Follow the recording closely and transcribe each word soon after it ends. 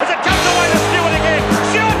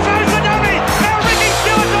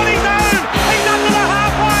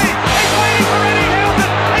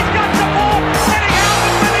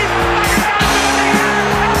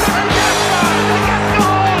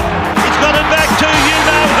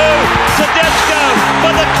Tedesco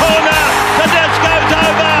for the corner. Tedesco's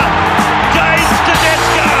over. James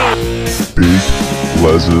Tedesco. Big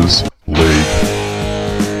Les's League.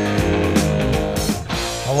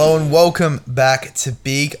 Hello and welcome back to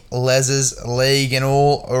Big Les's League and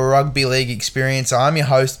all rugby league experience. I'm your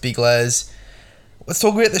host, Big Les. Let's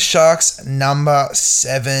talk about the Sharks' number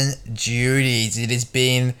 7 duties. It has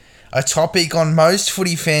been a topic on most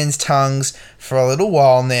footy fans' tongues for a little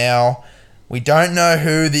while now. We don't know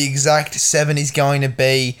who the exact 7 is going to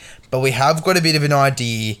be, but we have got a bit of an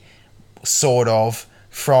idea, sort of,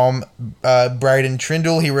 from Braden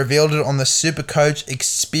Trindle. He revealed it on the Supercoach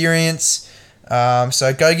Experience.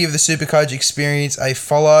 So go give the Supercoach Experience a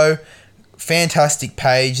follow. Fantastic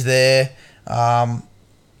page there.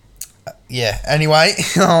 Anyway,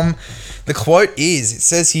 the quote is, it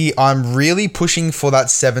says here, "I'm really pushing for that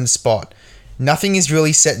 7 spot. Nothing is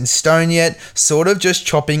really set in stone yet, sort of just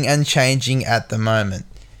chopping and changing at the moment."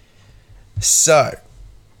 So,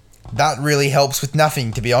 that really helps with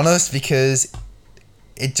nothing, to be honest, because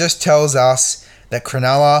it just tells us that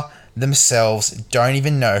Cronulla themselves don't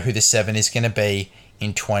even know who the 7 is going to be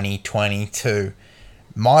in 2022.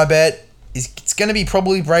 My bet is it's going to be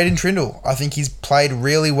probably Braden Trindle. I think he's played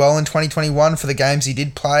really well in 2021 for the games he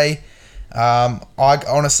did play. I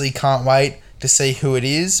honestly can't wait to see who it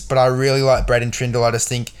is, but I really like Braden Trindle. I just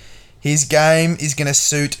think his game is going to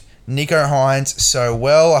suit Nicho Hynes so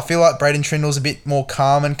well. I feel like Braden Trindle's a bit more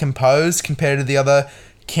calm and composed compared to the other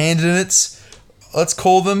candidates, let's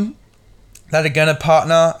call them, that are going to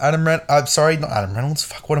partner not Adam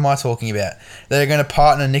Reynolds. What am I talking about? They're going to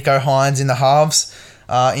partner Nicho Hynes in the halves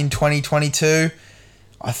in 2022.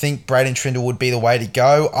 I think Braden Trindle would be the way to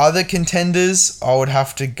go. Other contenders, I would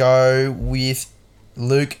have to go with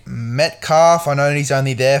Luke Metcalf. I know he's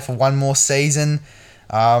only there for one more season.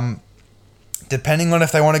 Depending on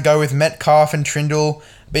if they want to go with Metcalf and Trindle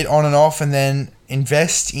a bit on and off and then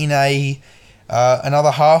invest in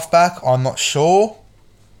another halfback, I'm not sure.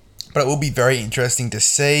 But it will be very interesting to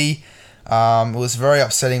see. It was very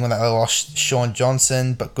upsetting when they lost Sean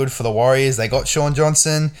Johnson, but good for the Warriors. They got Sean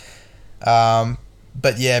Johnson.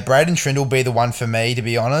 But yeah, Braden Trindle will be the one for me, to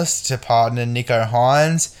be honest, to partner Nicho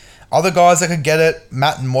Hynes. Other guys that could get it,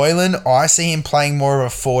 Matt Moylan. I see him playing more of a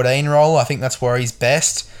 14 role. I think that's where he's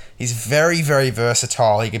best. He's very, very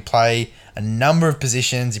versatile. He could play a number of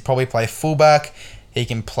positions. He'd probably play fullback. He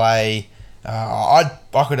can play... I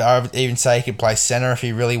could even say he could play centre if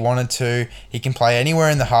he really wanted to. He can play anywhere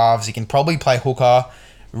in the halves. He can probably play hooker.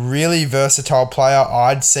 Really versatile player.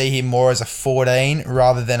 I'd see him more as a 14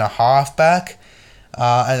 rather than a halfback.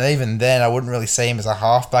 And even then, I wouldn't really see him as a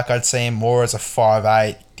halfback. I'd see him more as a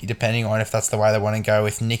 5'8", depending on if that's the way they want to go,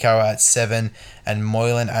 with Nicho at 7 and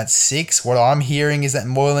Moylan at 6. What I'm hearing is that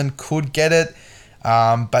Moylan could get it,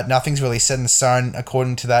 but nothing's really set in stone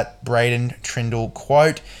according to that Braden Trindle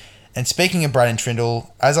quote. And speaking of Braden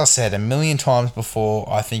Trindle, as I said a million times before,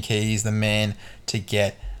 I think he's the man to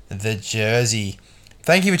get the jersey.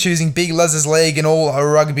 Thank you for choosing Big Les's League and all a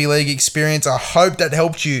rugby league experience. I hope that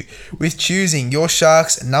helped you with choosing your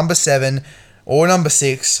Sharks number 7 or number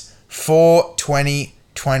 6 for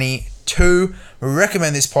 2022.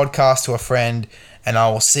 Recommend this podcast to a friend, and I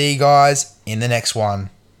will see you guys in the next one.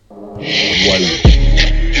 See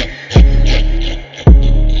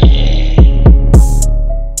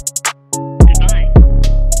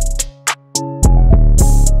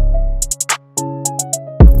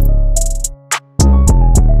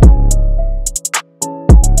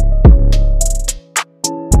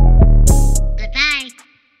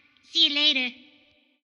you later.